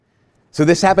So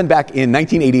this happened back in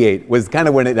 1988, was kind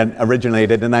of when it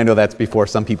originated, and I know that's before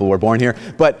some people were born here,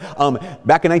 but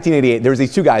back in 1988, there was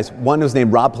these two guys. One was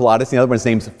named Rob Pilatus, the other one's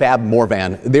named Fab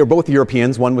Morvan. They were both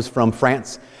Europeans. One was from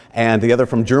France, and the other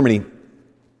from Germany.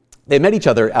 They met each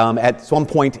other at some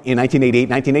point in 1988,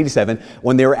 1987,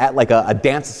 when they were at like a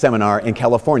dance seminar in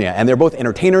California. And they're both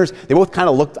entertainers. They both kind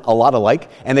of looked a lot alike,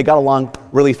 and they got along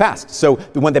really fast. So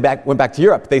when they went back to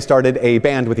Europe, they started a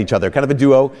band with each other, kind of a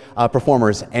duo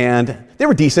performers. And they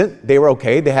were decent. They were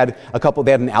okay. They had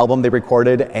an album they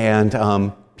recorded,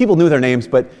 and people knew their names,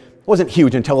 but it wasn't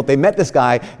huge until they met this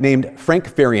guy named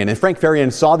Frank Farian. And Frank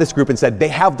Farian saw this group and said, they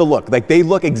have the look. Like, they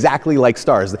look exactly like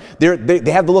stars.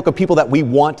 They have the look of people that we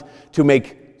want to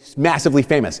make massively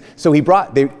famous. So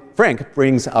Frank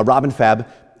brings Rob and Fab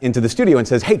into the studio and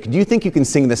says, hey, do you think you can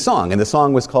sing this song? And the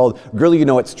song was called Girl, You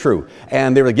Know It's True.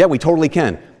 And they were like, yeah, we totally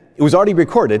can. It was already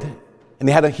recorded, and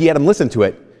he had him listen to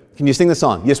it. Can you sing the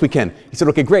song? Yes, we can. He said,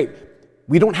 okay, great.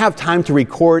 We don't have time to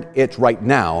record it right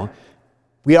now.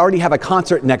 We already have a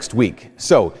concert next week.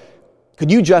 So could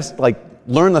you just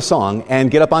learn the song and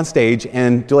get up on stage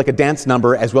and do a dance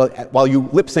number as well while you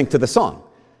lip sync to the song?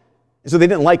 And so they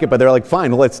didn't like it, but they're like, fine,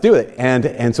 well, let's do it.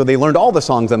 And so they learned all the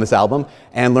songs on this album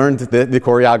and learned the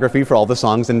choreography for all the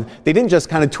songs. And they didn't just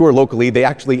kind of tour locally. They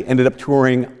actually ended up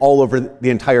touring all over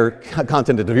the entire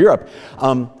continent of Europe.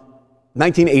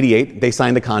 1988, they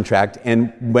signed the contract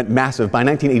and went massive. By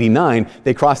 1989,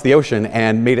 they crossed the ocean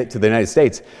and made it to the United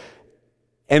States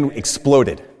and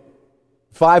exploded.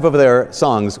 5 of their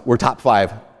songs were top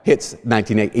 5 hits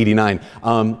 1989.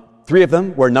 3 of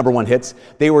them were number 1 hits.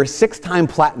 They were 6-time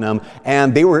platinum,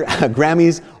 and they were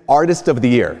Grammy's Artist of the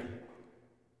Year.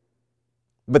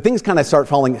 But things kind of started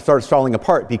falling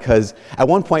apart, because at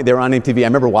one point they were on MTV. I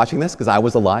remember watching this because I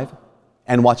was alive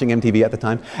and watching MTV at the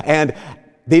time. And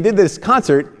they did this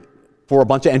concert for a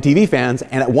bunch of MTV fans,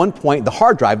 and at one point, the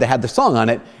hard drive that had the song on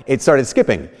it, it started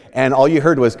skipping. And all you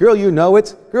heard was, girl, you know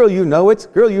it, girl, you know it,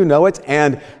 girl, you know it.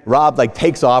 And Rob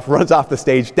takes off, runs off the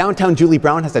stage. Downtown Julie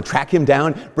Brown has to track him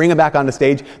down, bring him back on the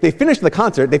stage. They finished the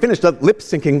concert, they finished lip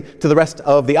syncing to the rest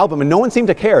of the album, and no one seemed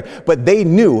to care, but they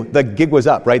knew the gig was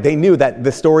up, right? They knew that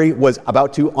the story was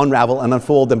about to unravel and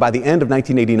unfold, and by the end of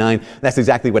 1989, that's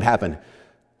exactly what happened.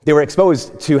 They were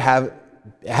exposed to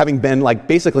having been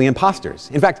basically imposters.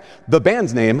 In fact, the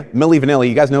band's name, Milli Vanilli,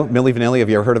 you guys know Milli Vanilli? Have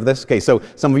you ever heard of this? Okay, so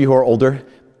some of you who are older,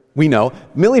 we know.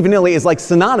 Milli Vanilli is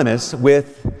synonymous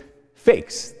with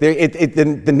fakes.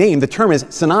 The term is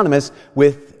synonymous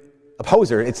with a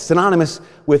poser. It's synonymous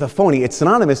with a phony. It's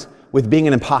synonymous with being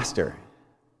an imposter.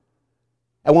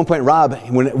 At one point, Rob,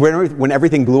 when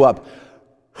everything blew up,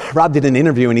 Rob did an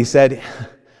interview and he said,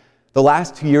 the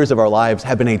last 2 years of our lives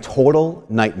have been a total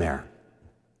nightmare.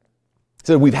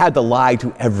 So we've had to lie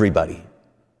to everybody.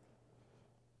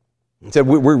 He said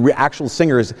we're actual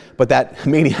singers, but that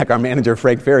maniac, our manager,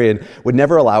 Frank Farian, would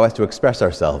never allow us to express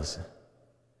ourselves.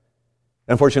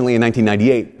 Unfortunately, in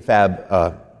 1998,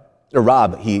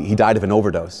 Rob, he died of an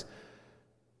overdose.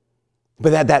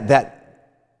 But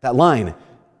that line,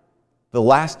 the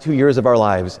last 2 years of our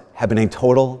lives have been a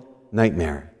total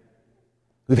nightmare.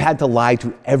 We've had to lie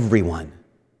to everyone.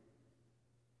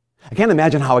 I can't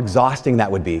imagine how exhausting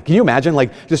that would be. Can you imagine,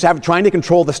 trying to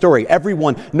control the story,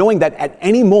 everyone, knowing that at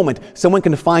any moment someone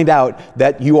can find out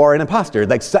that you are an imposter.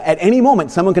 At any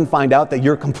moment someone can find out that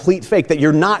you're a complete fake, that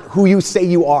you're not who you say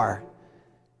you are.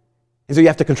 And so you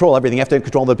have to control everything. You have to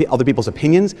control other people's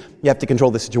opinions. You have to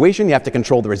control the situation. You have to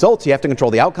control the results. You have to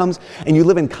control the outcomes. And you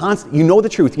live in you know the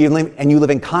truth, and you live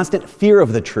in constant fear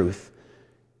of the truth.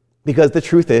 Because the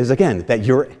truth is, again, that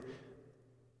you're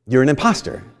an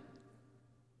imposter.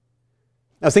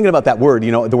 I was thinking about that word,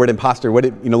 the word imposter,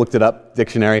 looked it up,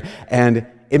 dictionary, and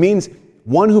it means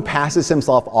one who passes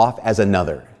himself off as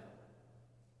another.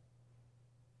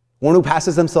 One who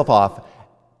passes himself off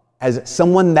as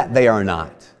someone that they are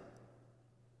not.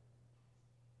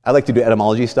 I like to do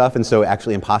etymology stuff, and so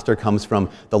actually imposter comes from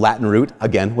the Latin root,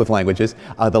 again, with languages,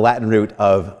 the Latin root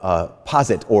of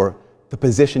posit, or the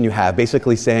position you have,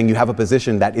 basically saying you have a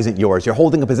position that isn't yours. You're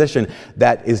holding a position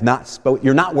that is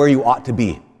you're not where you ought to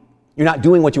be. You're not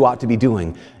doing what you ought to be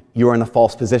doing. You're in a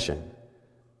false position.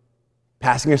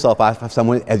 Passing yourself off of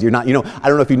someone as you're not. I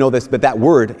don't know if you know this, but that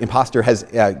word, imposter, has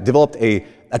developed a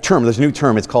term. There's a new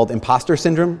term. It's called imposter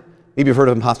syndrome. Maybe you've heard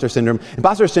of imposter syndrome.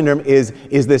 Imposter syndrome is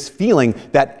this feeling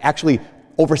that actually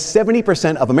over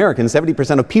 70% of Americans,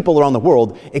 70% of people around the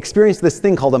world experience this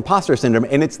thing called imposter syndrome.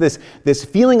 And it's this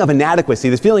feeling of inadequacy,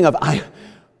 this feeling of,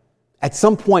 at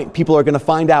some point, people are going to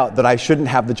find out that I shouldn't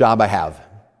have the job I have.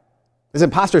 This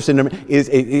imposter syndrome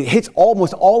it hits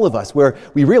almost all of us, where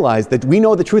we realize that we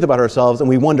know the truth about ourselves and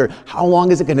we wonder, how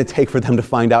long is it going to take for them to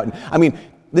find out? I mean,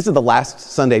 this is the last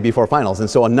Sunday before finals, and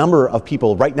so a number of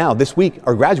people right now this week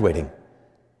are graduating.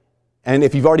 And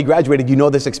if you've already graduated, you know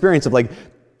this experience of like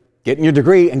getting your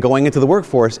degree and going into the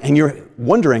workforce, and you're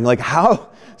wondering like, how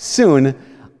soon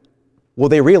will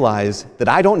they realize that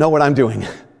I don't know what I'm doing?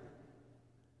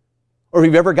 Or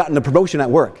have you ever gotten a promotion at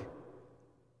work?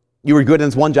 You were good in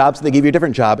this one job, so they gave you a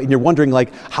different job, and you're wondering,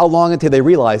 like, how long until they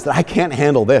realize that I can't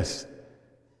handle this?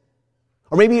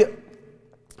 Or maybe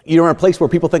you're in a place where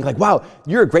people think, like, wow,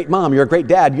 you're a great mom, you're a great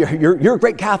dad, you're a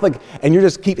great Catholic, and you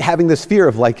just keep having this fear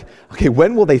of, like, okay,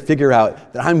 when will they figure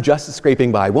out that I'm just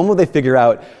scraping by? When will they figure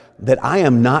out that I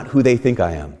am not who they think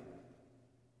I am?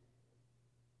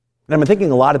 And I've been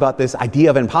thinking a lot about this idea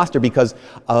of imposter because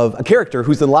of a character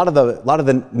who's in a lot of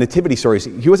the nativity stories.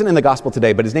 He wasn't in the gospel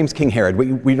today, but his name's King Herod.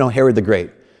 We know Herod the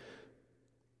Great.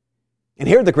 And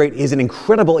Herod the Great is an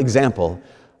incredible example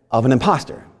of an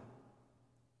imposter.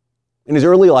 In his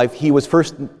early life, he was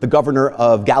first the governor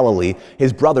of Galilee.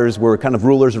 His brothers were kind of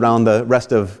rulers around the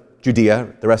rest of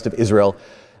Judea, the rest of Israel.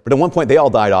 But at one point, they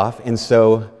all died off. And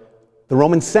so the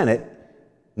Roman Senate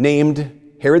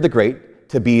named Herod the Great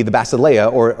to be the Basileia,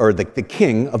 or the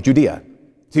king of Judea.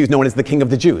 So he was known as the king of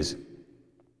the Jews.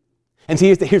 And so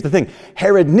here's the thing.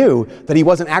 Herod knew that he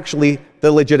wasn't actually the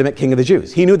legitimate king of the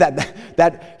Jews. He knew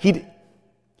that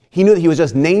he knew that he was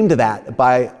just named that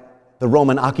by the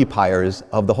Roman occupiers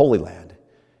of the Holy Land.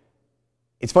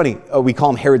 It's funny, we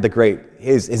call him Herod the Great.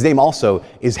 His name also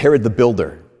is Herod the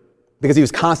Builder, because he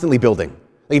was constantly building.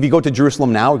 Like if you go to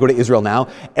Jerusalem now or go to Israel now,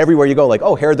 everywhere you go, like,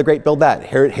 oh, Herod the Great built that,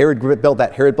 Herod built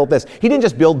that, Herod built this. He didn't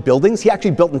just build buildings, he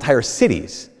actually built entire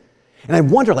cities. And I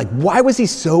wonder, like, why was he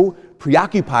so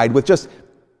preoccupied with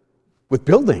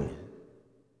building?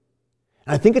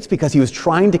 And I think it's because he was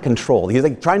trying to control. He was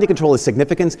like trying to control his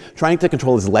significance, trying to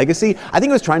control his legacy. I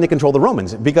think he was trying to control the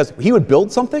Romans, because he would build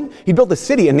something, he'd build a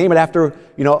city and name it after,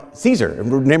 Caesar,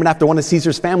 name it after one of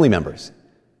Caesar's family members.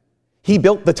 He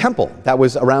built the temple that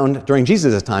was around during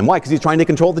Jesus' time. Why? Because he's trying to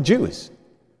control the Jews.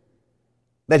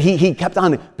 That he kept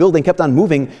on building, kept on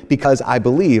moving, because I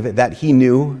believe that he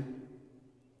knew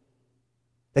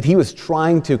that he was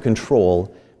trying to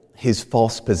control his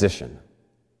false position.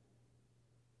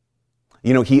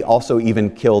 He also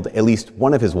even killed at least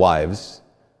one of his wives.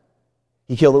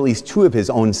 He killed at least two of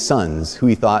his own sons, who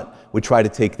he thought would try to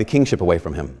take the kingship away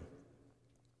from him.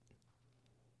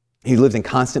 He lived in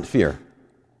constant fear.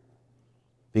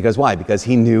 Because why? Because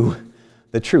he knew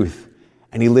the truth,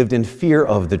 and he lived in fear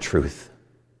of the truth.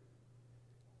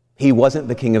 He wasn't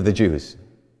the king of the Jews.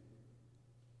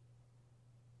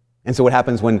 And so what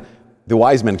happens when the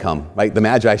wise men come, right? The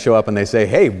Magi show up and they say,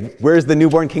 hey, where's the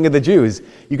newborn king of the Jews?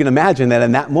 You can imagine that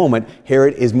in that moment,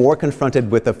 Herod is more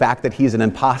confronted with the fact that he's an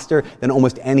imposter than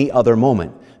almost any other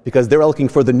moment, because they're looking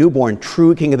for the newborn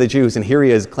true king of the Jews, and here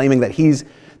he is claiming that he's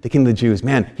the king of the Jews.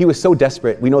 Man, he was so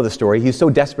desperate. We know the story. He was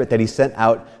so desperate that he sent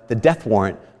out the death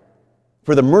warrant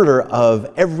for the murder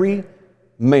of every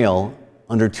male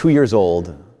under 2 years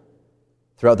old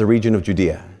throughout the region of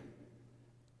Judea.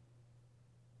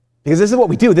 Because this is what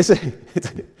we do.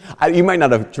 You might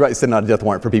not have sent out a death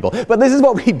warrant for people, but this is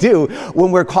what we do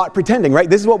when we're caught pretending, right?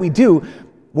 This is what we do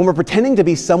when we're pretending to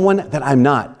be someone that I'm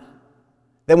not.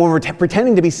 Then when we're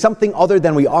pretending to be something other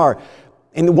than we are.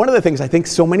 And one of the things I think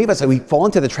so many of us, we fall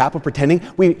into the trap of pretending.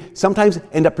 We sometimes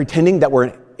end up pretending that we're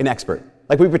an expert.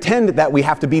 Like we pretend that we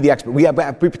have to be the expert. We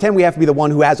pretend we have to be the one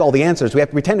who has all the answers. We have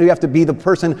to pretend we have to be the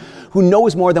person who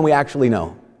knows more than we actually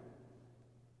know.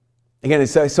 Again,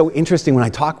 it's so interesting when I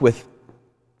talk with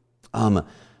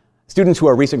students who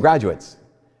are recent graduates,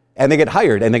 and they get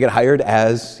hired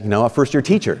as, a first-year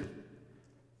teacher.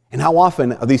 And how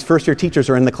often of these first-year teachers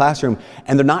are in the classroom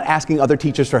and they're not asking other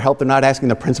teachers for help, they're not asking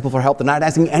the principal for help, they're not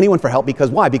asking anyone for help, because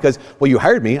why? Because, well, you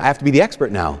hired me, I have to be the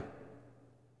expert now.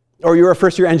 Or you're a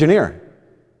first-year engineer,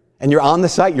 and you're on the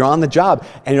site, you're on the job,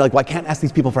 and you're like, well, I can't ask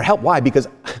these people for help. Why? Because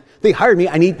they hired me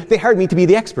to be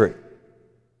the expert.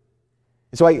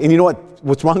 And so you know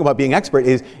what's wrong about being expert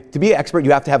is, to be an expert,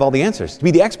 you have to have all the answers. To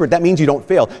be the expert, that means you don't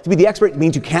fail. To be the expert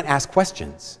means you can't ask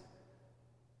questions.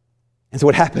 And so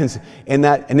what happens in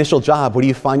that initial job, what do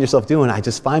you find yourself doing? I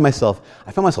found myself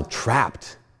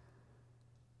trapped.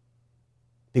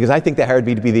 Because I think they hired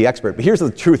me to be the expert. But here's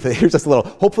the truth. Here's just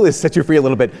hopefully this sets you free a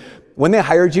little bit. When they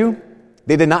hired you,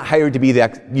 they did not hire you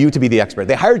to be the expert.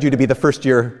 They hired you to be the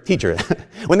first-year teacher.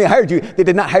 When they hired you, they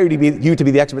did not hire you to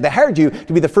be the expert. They hired you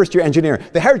to be the first-year engineer.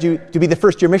 They hired you to be the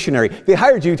first-year missionary. They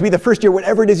hired you to be the first-year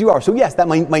whatever it is you are. So yes, that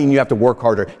might mean you have to work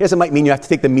harder. Yes, it might mean you have to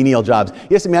take the menial jobs.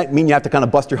 Yes, it might mean you have to kind of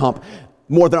bust your hump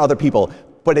more than other people.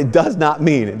 But it does not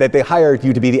mean that they hired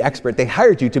you to be the expert. They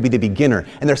hired you to be the beginner.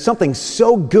 And there's something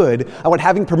so good about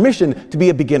having permission to be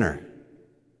a beginner.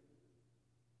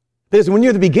 Because when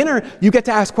you're the beginner, you get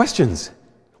to ask questions.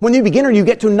 When you're the beginner, you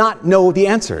get to not know the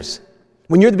answers.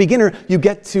 When you're the beginner, you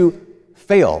get to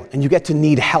fail and you get to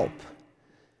need help.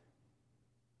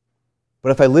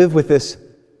 But if I live with this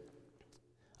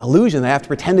illusion that I have to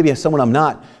pretend to be someone I'm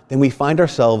not, then we find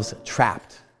ourselves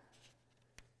trapped.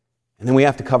 And then we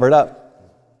have to cover it up.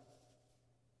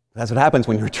 That's what happens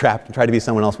when you're trapped and try to be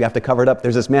someone else. We have to cover it up.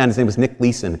 There's this man, his name was Nick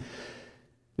Leeson.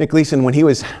 Nick Leeson, when he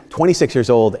was 26 years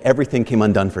old, everything came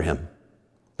undone for him.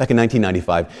 Back in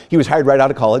 1995, he was hired right out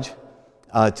of college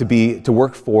to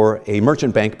work for a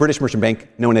merchant bank, British merchant bank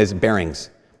known as Barings.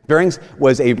 Barings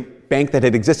was a bank that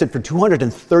had existed for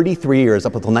 233 years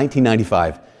up until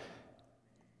 1995.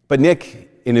 But Nick,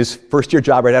 in his first year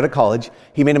job right out of college,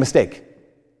 he made a mistake.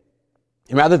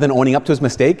 And rather than owning up to his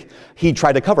mistake, he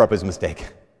tried to cover up his mistake.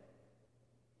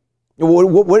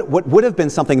 What would have been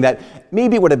something that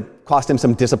maybe would have cost him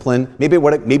some discipline, maybe it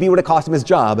would have cost him his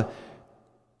job,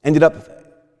 ended up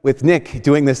with Nick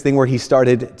doing this thing where he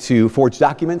started to forge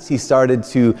documents, he started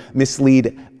to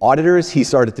mislead auditors, he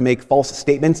started to make false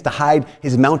statements to hide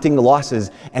his mounting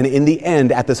losses, and in the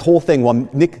end, at this whole thing, while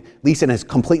Nick Leeson is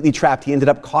completely trapped, he ended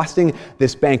up costing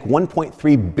this bank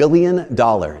 $1.3 billion.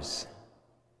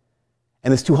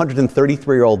 And this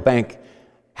 233-year-old bank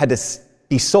had to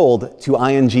be sold to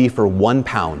ING for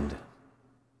 £1.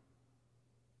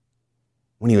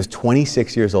 When he was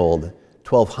 26 years old,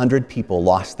 1,200 people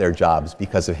lost their jobs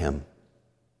because of him.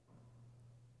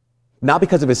 Not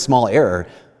because of his small error,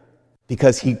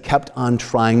 because he kept on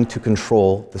trying to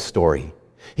control the story.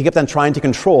 He kept on trying to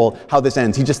control how this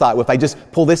ends. He just thought, well, if I just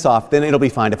pull this off, then it'll be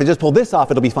fine. If I just pull this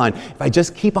off, it'll be fine. If I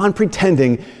just keep on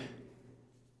pretending,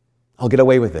 I'll get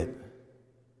away with it.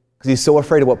 Because he's so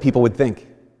afraid of what people would think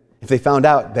if they found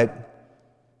out that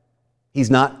he's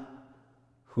not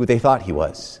who they thought he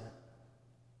was.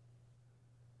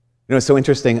 You know, it's so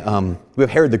interesting. We have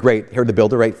Herod the Great, Herod the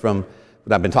Builder, right, from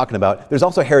what I've been talking about. There's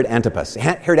also Herod Antipas.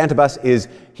 Herod Antipas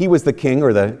he was the king,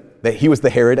 or he was the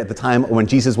Herod at the time when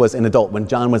Jesus was an adult, when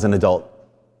John was an adult.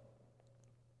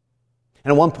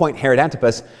 And at one point, Herod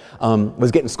Antipas was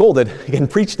getting scolded, getting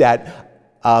preached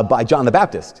at by John the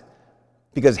Baptist,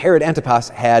 because Herod Antipas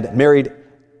had married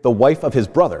the wife of his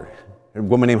brother, a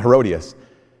woman named Herodias.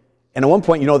 And at one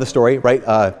point, you know the story, right?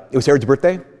 It was Herod's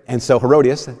birthday, and so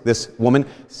Herodias, this woman,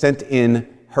 sent in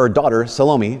her daughter,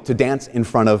 Salome, to dance in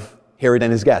front of Herod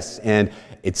and his guests. And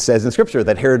it says in Scripture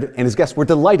that Herod and his guests were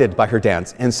delighted by her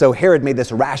dance. And so Herod made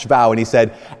this rash vow, and he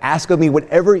said, "Ask of me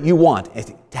whatever you want,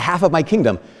 to half of my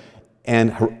kingdom."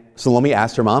 And Salome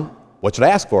asked her mom, "What should I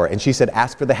ask for?" And she said,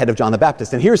 "Ask for the head of John the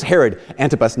Baptist." And here's Herod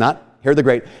Antipas, not Herod the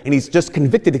Great, and he's just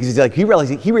convicted because he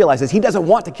realizes he doesn't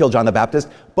want to kill John the Baptist,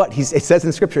 but it says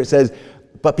in Scripture, it says,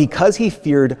 but because he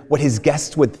feared what his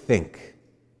guests would think,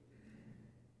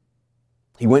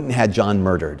 he went and had John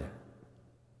murdered.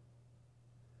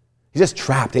 He's just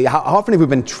trapped. How often have we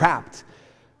been trapped?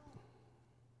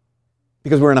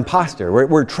 Because we're an imposter.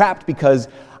 We're trapped because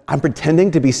I'm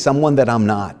pretending to be someone that I'm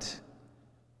not.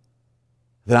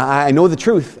 That I know the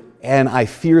truth, and I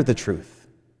fear the truth.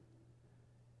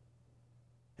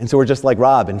 And so we're just like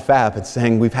Rob and Fab and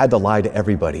saying we've had to lie to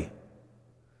everybody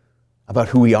about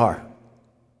who we are.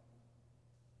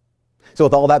 So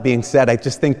with all that being said, I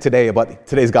just think today about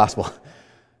today's gospel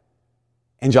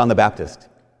and John the Baptist.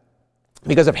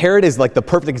 Because if Herod is like the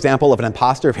perfect example of an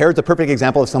imposter, if Herod's a perfect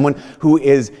example of someone who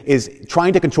is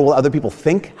trying to control what other people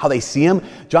think, how they see him,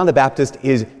 John the Baptist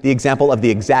is the example of the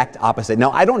exact opposite. Now,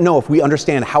 I don't know if we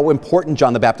understand how important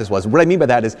John the Baptist was. What I mean by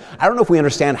that is, I don't know if we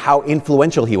understand how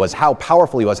influential he was, how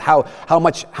powerful he was, how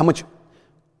much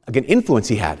again, influence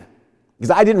he had. Because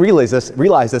I didn't realize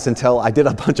this until I did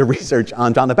a bunch of research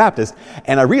on John the Baptist,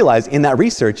 and I realized in that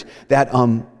research that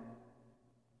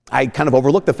I kind of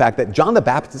overlooked the fact that John the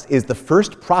Baptist is the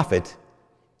first prophet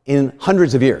in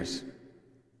hundreds of years.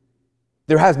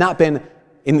 There has not been,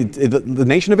 in the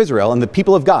nation of Israel and the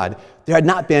people of God, there had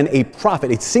not been a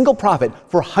prophet, a single prophet,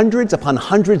 for hundreds upon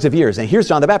hundreds of years. And here's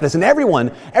John the Baptist, and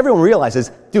everyone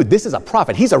realizes, dude, this is a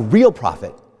prophet. He's a real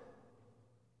prophet.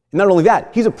 And not only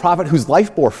that, he's a prophet whose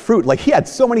life bore fruit. Like, he had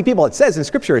so many people. It says in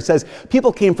Scripture, it says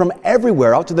people came from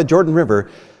everywhere out to the Jordan River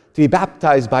to be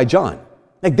baptized by John.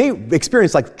 Like, they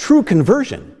experienced like true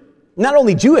conversion. Not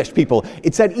only Jewish people,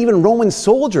 it said even Roman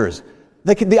soldiers,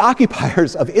 like the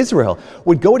occupiers of Israel,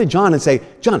 would go to John and say,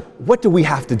 "John, what do we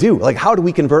have to do? Like, how do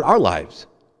we convert our lives?"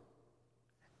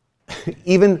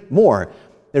 Even more,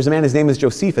 there's a man, his name is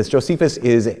Josephus. Josephus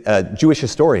is a Jewish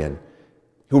historian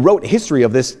who wrote history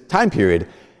of this time period.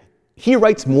 he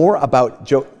writes more about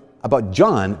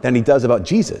John than he does about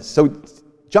Jesus. So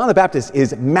John the Baptist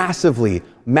is massively,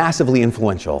 massively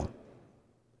influential.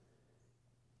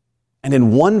 And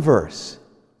in one verse,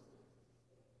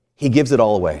 he gives it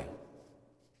all away.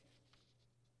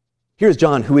 Here's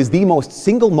John, who is the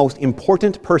single most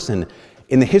important person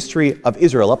in the history of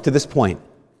Israel up to this point.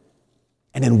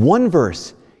 And in one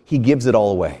verse, he gives it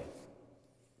all away.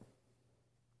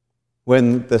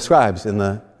 When the scribes and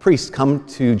the priests come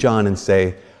to John and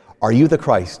say, "Are you the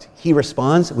Christ?" he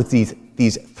responds with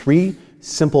these three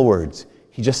simple words.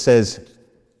 He just says,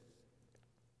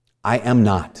 "I am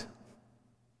not."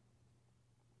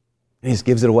 And he just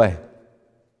gives it away.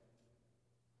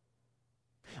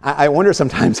 I wonder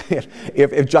sometimes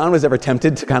if John was ever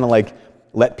tempted to kind of like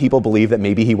let people believe that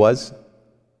maybe he was.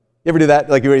 You ever do that?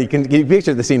 Like you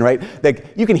picture the scene, right?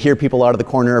 Like you can hear people out of the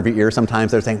corner of your ear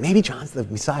sometimes. They're saying, maybe John's the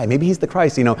Messiah. Maybe he's the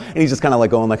Christ, and he's just kind of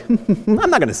like going like, I'm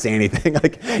not going to say anything.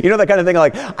 Like, that kind of thing.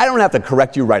 Like, I don't have to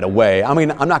correct you right away. I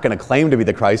mean, I'm not going to claim to be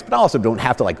the Christ, but I also don't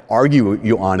have to like argue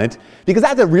you on it, because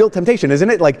that's a real temptation, isn't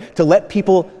it? Like to let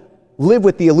people live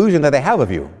with the illusion that they have of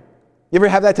you. You ever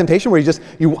have that temptation where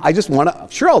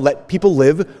I'll let people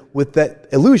live with that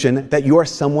illusion that you are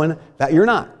someone that you're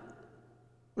not.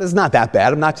 It's not that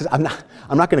bad. I'm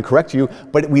not going to correct you,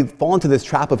 but we fall into this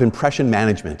trap of impression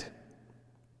management.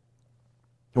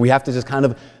 We have to just kind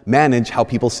of manage how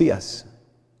people see us.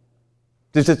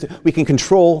 We can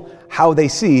control how they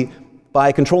see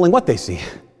by controlling what they see.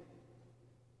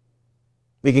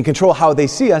 We can control how they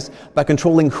see us by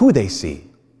controlling who they see.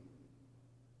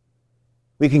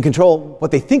 We can control what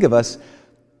they think of us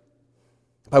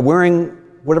by wearing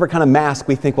whatever kind of mask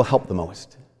we think will help the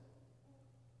most.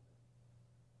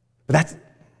 But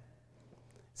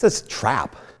it's a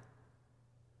trap.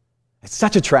 It's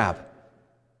such a trap.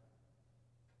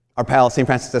 Our pal, St.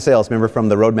 Francis de Sales, remember from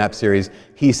the Roadmap series,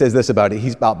 he says this about it.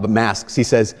 He's about masks. He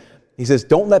says,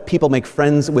 don't let people make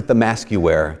friends with the mask you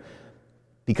wear,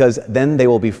 because then they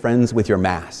will be friends with your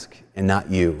mask and not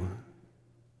you.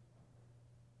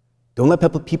 Don't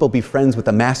let people be friends with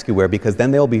the mask you wear, because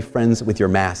then they'll be friends with your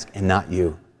mask and not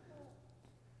you.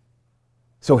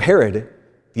 So Herod,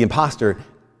 the imposter,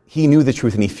 he knew the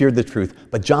truth and he feared the truth.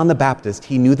 But John the Baptist,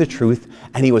 he knew the truth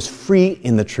and he was free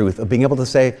in the truth of being able to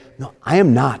say, no, I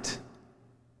am not.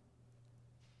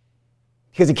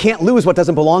 Because you can't lose what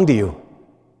doesn't belong to you.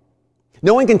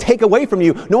 No one can take away from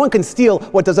you. No one can steal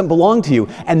what doesn't belong to you.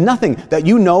 And nothing that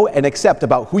you know and accept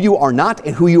about who you are not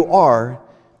and who you are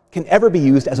can ever be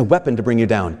used as a weapon to bring you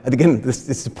down. And again,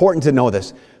 it's important to know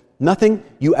this. Nothing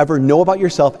you ever know about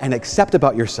yourself and accept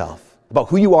about yourself, about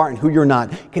who you are and who you're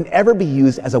not, can ever be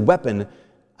used as a weapon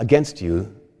against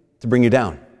you to bring you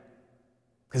down.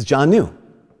 Because John knew,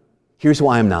 here's who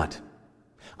I am not.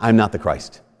 I'm not the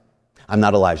Christ. I'm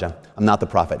not Elijah. I'm not the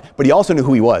prophet. But he also knew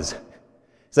who he was.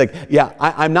 It's like, yeah,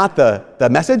 I'm not the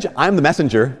message. I'm the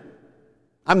messenger.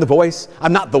 I'm the voice.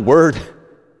 I'm not the word.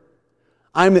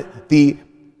 I'm the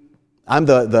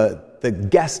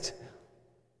guest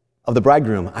of the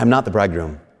bridegroom. I'm not the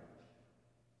bridegroom.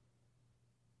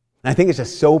 And I think it's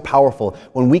just so powerful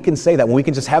when we can say that, when we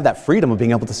can just have that freedom of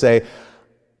being able to say,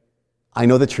 I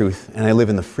know the truth and I live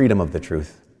in the freedom of the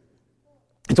truth.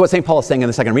 It's what St. Paul is saying in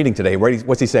the second reading today.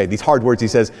 What's he say? These hard words. He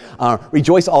says,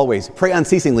 rejoice always, pray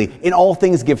unceasingly, in all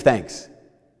things give thanks.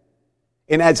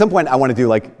 And at some point I want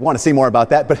to say more about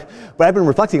that, but I've been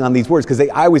reflecting on these words because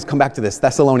I always come back to this,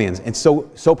 Thessalonians. It's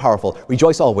so powerful.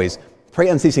 Rejoice always, pray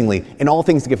unceasingly, in all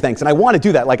things to give thanks. And I want to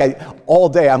do that. All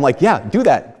day, I'm like, yeah, do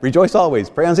that. Rejoice always,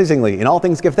 pray unceasingly, in all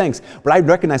things give thanks. But I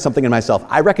recognize something in myself.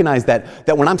 I recognize that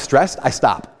when I'm stressed, I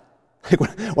stop.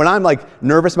 When I'm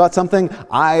nervous about something,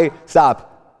 I stop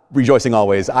rejoicing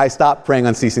always. I stop praying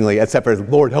unceasingly, except for,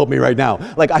 Lord, help me right now.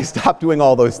 I stop doing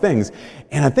all those things.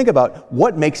 And I think about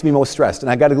what makes me most stressed.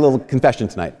 And I got a little confession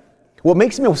tonight. What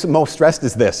makes me most stressed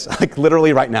is this,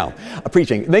 literally right now,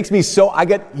 preaching. It makes me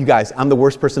you guys, I'm the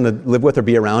worst person to live with or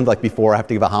be around, before I have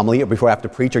to give a homily or before I have to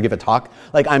preach or give a talk.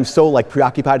 I'm so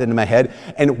preoccupied in my head.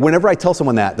 And whenever I tell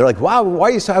someone that, they're like, wow, why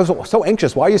are you so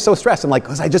anxious? Why are you so stressed? I'm like,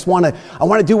 because I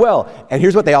want to do well. And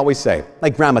here's what they always say,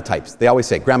 grandma types.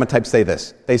 Grandma types say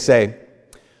this. They say,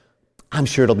 I'm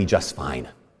sure it'll be just fine.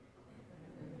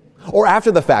 Or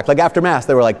after the fact, after Mass,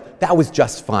 they were like, that was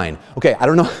just fine. Okay, I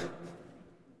don't know.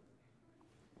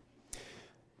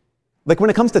 When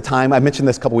it comes to time, I mentioned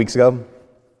this a couple weeks ago,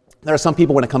 there are some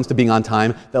people when it comes to being on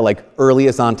time, that early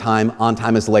is on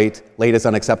time is late is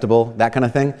unacceptable, that kind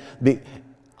of thing.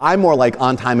 I'm more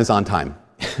on time is on time.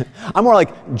 I'm more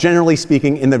generally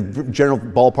speaking, in the general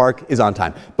ballpark, is on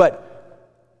time. But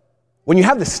when you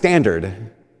have the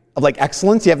standard of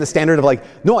excellence, you have the standard of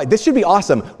no, this should be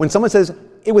awesome. When someone says,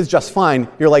 it was just fine,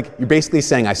 you're basically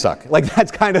saying I suck. Like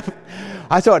that's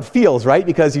how it feels, right?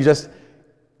 Because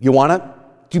you want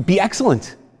to be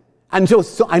excellent. And so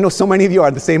I know so many of you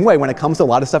are the same way when it comes to a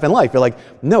lot of stuff in life. You're like,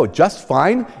 no, just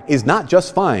fine is not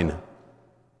just fine.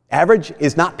 Average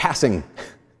is not passing.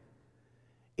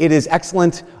 It is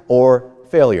excellent or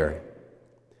failure.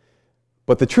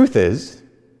 But the truth is,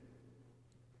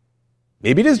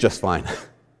 maybe it is just fine.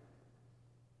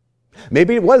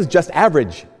 Maybe it was just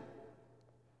average.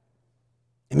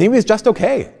 And maybe it's just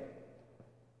okay.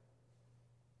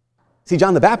 See,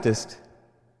 John the Baptist,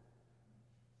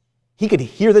 he could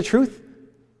hear the truth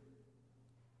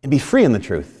and be free in the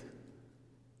truth.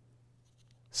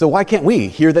 So why can't we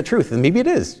hear the truth? And maybe it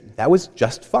is. That was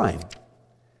just fine.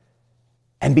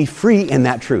 And be free in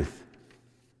that truth.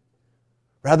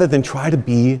 Rather than try to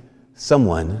be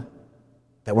someone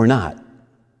that we're not.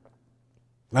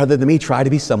 Rather than me try to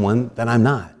be someone that I'm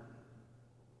not.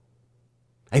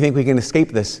 I think we can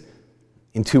escape this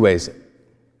in two ways.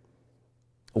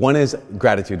 One is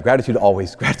gratitude. Gratitude's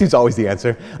always the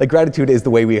answer. Like gratitude is the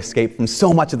way we escape from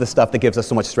so much of the stuff that gives us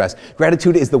so much stress.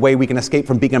 Gratitude is the way we can escape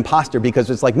from being an imposter, because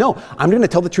it's like, no, I'm going to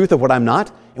tell the truth of what I'm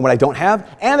not and what I don't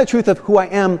have, and the truth of who I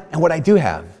am and what I do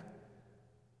have.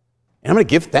 And I'm going to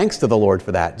give thanks to the Lord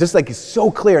for that. Just like it's so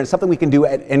clear and something we can do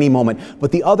at any moment.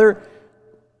 But the other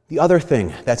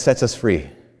thing that sets us free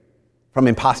from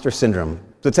imposter syndrome,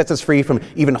 that sets us free from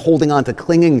even holding on to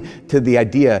clinging to the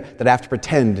idea that I have to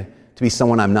pretend to be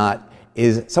someone I'm not,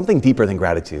 is something deeper than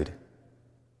gratitude.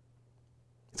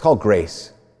 It's called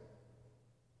grace.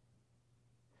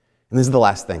 And this is the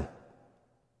last thing.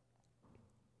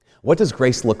 What does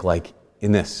grace look like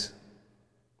in this?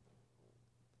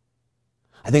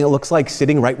 I think it looks like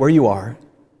sitting right where you are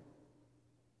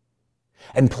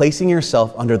and placing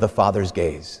yourself under the Father's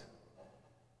gaze.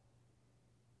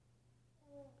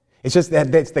 It's just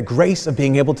that it's the grace of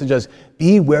being able to just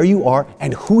be where you are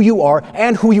and who you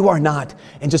are not,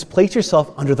 and just place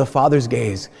yourself under the Father's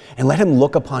gaze and let Him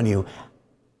look upon you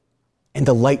and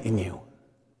delight in you.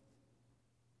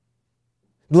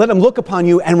 Let Him look upon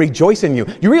you and rejoice in you.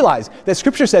 You realize that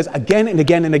Scripture says again and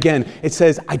again and again, it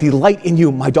says, I delight in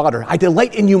you, my daughter. I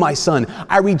delight in you, my son.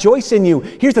 I rejoice in you.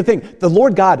 Here's the thing. The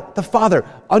Lord God, the Father,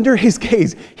 under His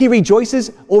gaze, He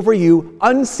rejoices over you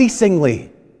unceasingly.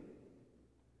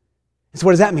 So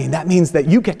what does that mean? That means that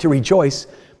you get to rejoice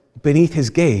beneath His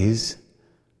gaze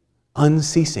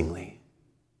unceasingly.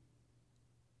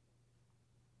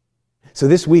 So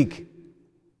this week,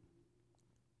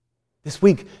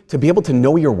 to be able to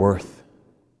know your worth,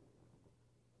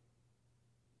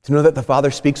 to know that the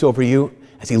Father speaks over you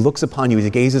as He looks upon you, as He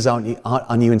gazes on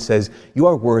you and says, you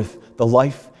are worth the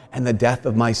life and the death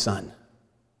of my Son.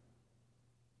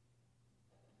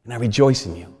 And I rejoice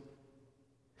in you.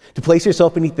 To place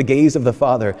yourself beneath the gaze of the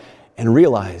Father and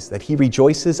realize that He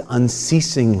rejoices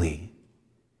unceasingly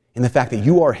in the fact that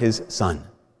you are His son,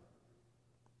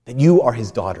 that you are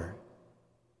His daughter.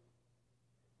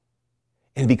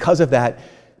 And because of that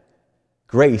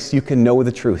grace, you can know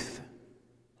the truth.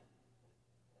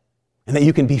 And that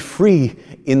you can be free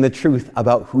in the truth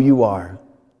about who you are.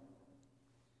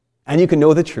 And you can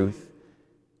know the truth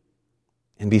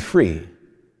and be free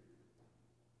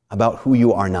about who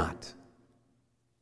you are not.